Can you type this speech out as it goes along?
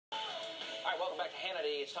All right, welcome back to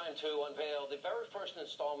Hannity. It's time to unveil the very first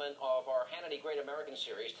installment of our Hannity Great American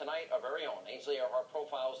series. Tonight, our very own Ainsley Earhart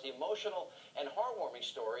profiles the emotional and heartwarming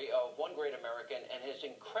story of one great American and his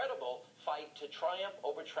incredible fight to triumph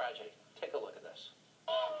over tragedy. Take a look at this.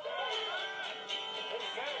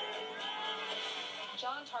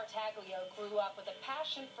 John Tartaglio grew up with a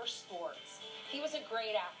passion for sports. He was a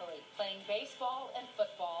great athlete, playing baseball and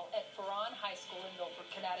football at Farron High School in Milford,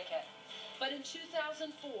 Connecticut. But in 2004,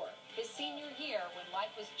 his senior year, when life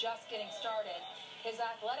was just getting started, his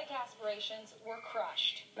athletic aspirations were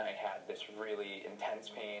crushed. I had this really intense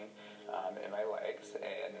pain in my legs,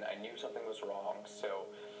 and I knew something was wrong, so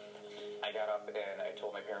I got up and I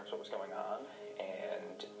told my parents what was going on,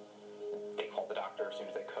 and they called the doctor as soon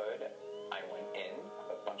as they could. I went in,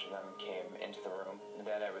 a bunch of them came into the room,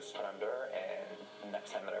 then I was put under, and the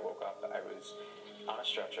next time that I woke up, I was on a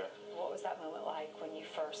stretcher. What was that moment like when you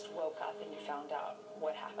first woke up and you found out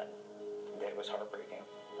what happened? It was heartbreaking.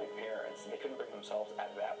 My parents, they couldn't bring themselves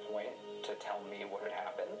at that point to tell me what had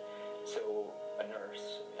happened, so a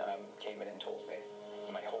nurse came in and told me.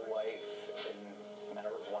 My whole life, in a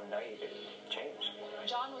matter of one night, it changed.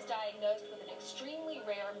 John was diagnosed with an extremely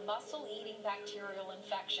rare muscle-eating bacterial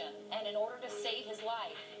infection, and in order to save his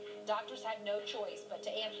life, doctors had no choice but to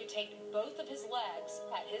amputate both of his legs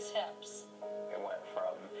at his hips. I went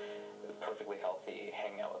from perfectly healthy,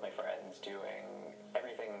 hanging out with my friends, doing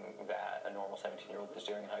everything that a normal 17-year-old is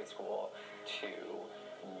doing in high school, to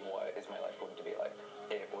what is my life going to be like.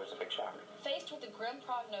 It was a big shock. Faced with the grim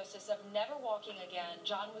prognosis of never walking again,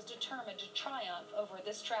 John was determined to triumph over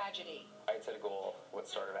this tragedy. I had set a goal, what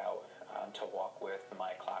started out to walk with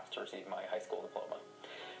my class to receive my high school diploma.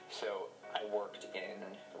 So I worked in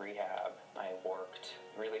rehab. I worked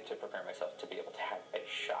really to prepare myself to be able to have a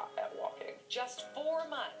shot at walking. Just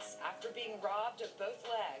 4 months after being robbed of both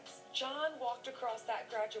legs, John walked across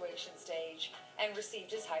that graduation stage and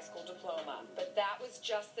received his high school diploma. But that was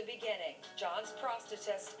just the beginning. John's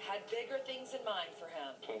prosthetist had bigger things in mind for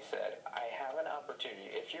him. He said, I have an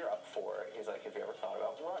opportunity. If you're up for it, he's like, have you ever thought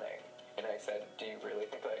about running? And I said, do you really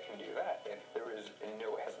think that I can do that? And there was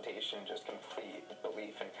no hesitation, just complete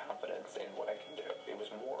belief and confidence in what I can do. It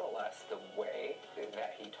was more or less the way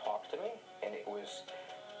that he talked to me, and it was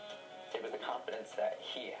the confidence that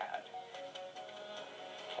he had.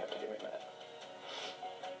 Give me a minute.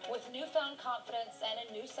 With newfound confidence and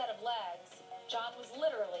a new set of legs, John was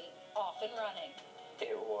literally off and running.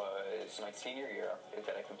 It was my senior year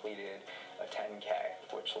that I completed a 10K,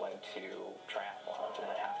 which led to triathlon, and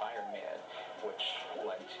then a half Ironman, which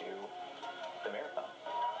led to the marathon.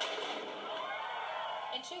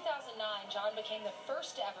 In 2009, John became the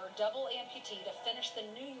first ever double amputee to finish the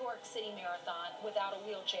New York City Marathon without a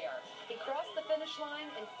wheelchair. He crossed the finish line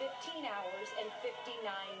in 15 hours and 59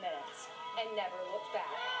 minutes and never looked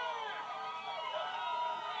back.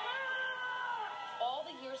 All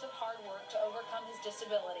the years of hard work to overcome his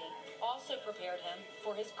disability also prepared him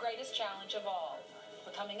for his greatest challenge of all,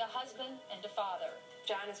 becoming a husband and a father.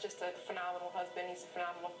 John is just a phenomenal husband. He's a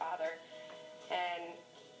phenomenal father. And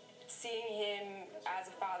seeing him as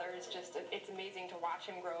a father is just, it's amazing to watch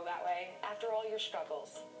him grow that way. After all your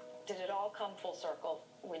struggles, did it all come full circle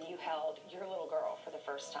when you held your little girl for the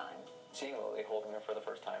first time? Seeing Lily holding her for the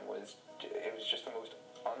first time was just the most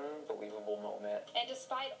unbelievable moment. And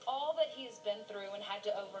despite all that he has been through and had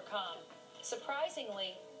to overcome,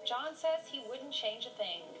 surprisingly, John says he wouldn't change a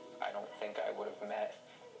thing. I don't think I would have met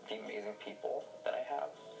the amazing people that I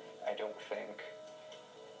have. I don't think,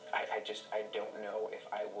 I don't know if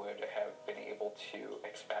I would have been able to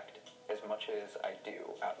expect as much as I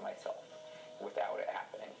do out of myself without it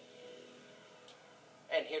happening.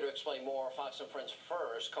 And here to explain more, Fox and Friends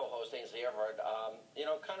first, co-host Ainsley Earhart,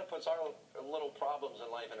 kind of puts our little problems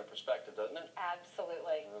in life into perspective, doesn't it?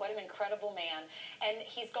 Absolutely. What an incredible man. And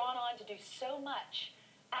he's gone on to do so much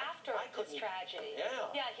after this tragedy.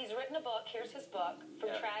 Yeah, he's written a book. Here's his book,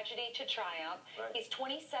 From Tragedy to Triumph. Right. He's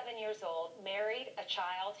 27 years old, married, a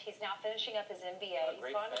child. He's now finishing up his MBA.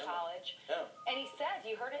 He's gone to college. Yeah. And he says,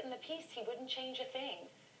 you heard it in the piece, he wouldn't change a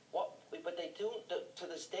thing. Well, but they do, to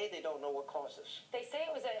this day, they don't know what caused this. They say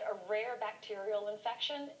it was a rare bacterial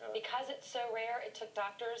infection. Because it's so rare, it took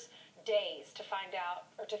doctors days to find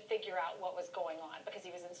out or to figure out what was going on because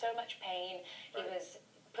he was in so much pain. He was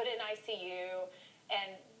put in ICU,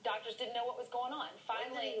 and doctors didn't know what was going on.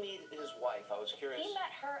 Finally, when did he meet his wife? I was curious. He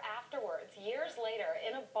met her afterwards, years later,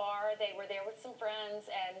 in a bar. They were there with some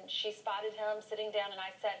friends, and she spotted him sitting down, and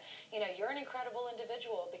I said, you're an incredible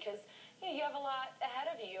individual because you have a lot ahead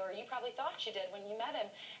of you, or you probably thought you did when you met him.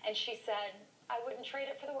 And she said, I wouldn't trade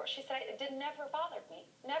it for the world. She said, it never bothered me.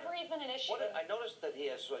 Never even an issue. I noticed that he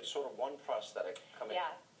has sort of one prosthetic coming.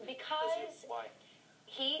 Yeah, because Because why?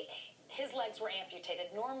 His legs were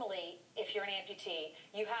amputated. Normally, if you're an amputee,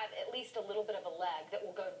 you have at least a little bit of a leg that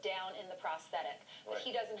will go down in the prosthetic. But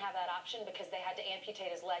he doesn't have that option because they had to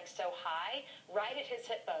amputate his legs so high, right at his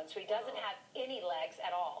hip bone. So he doesn't have any legs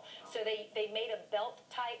at all. So they made a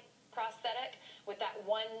belt-type prosthetic with that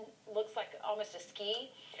one, looks like almost a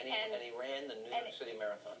ski. And he ran the New York City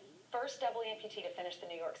Marathon. First double amputee to finish the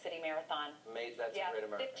New York City Marathon. That's a great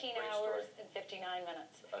American. 15 great hours story. and 59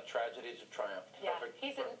 minutes. A tragedy to triumph. Yeah, Perfect,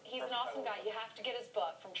 he's an awesome guy. You have to get his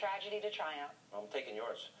book, From Tragedy to Triumph. I'm taking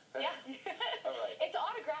yours. Yeah. All right. It's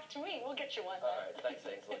autographed to me. We'll get you one. All right. Thanks,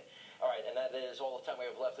 Ainsley. All right, and that is all the time we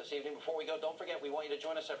have left this evening. Before we go, don't forget, we want you to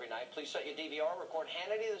join us every night. Please set your DVR, record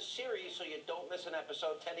Hannity the series so you don't miss an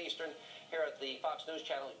episode, 10 Eastern, here at the Fox News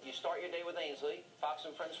Channel. You start your day with Ainsley, Fox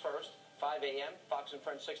and Friends first, 5 a.m., Fox and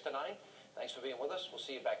Friends 6 to 9. Thanks for being with us. We'll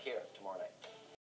see you back here tomorrow night.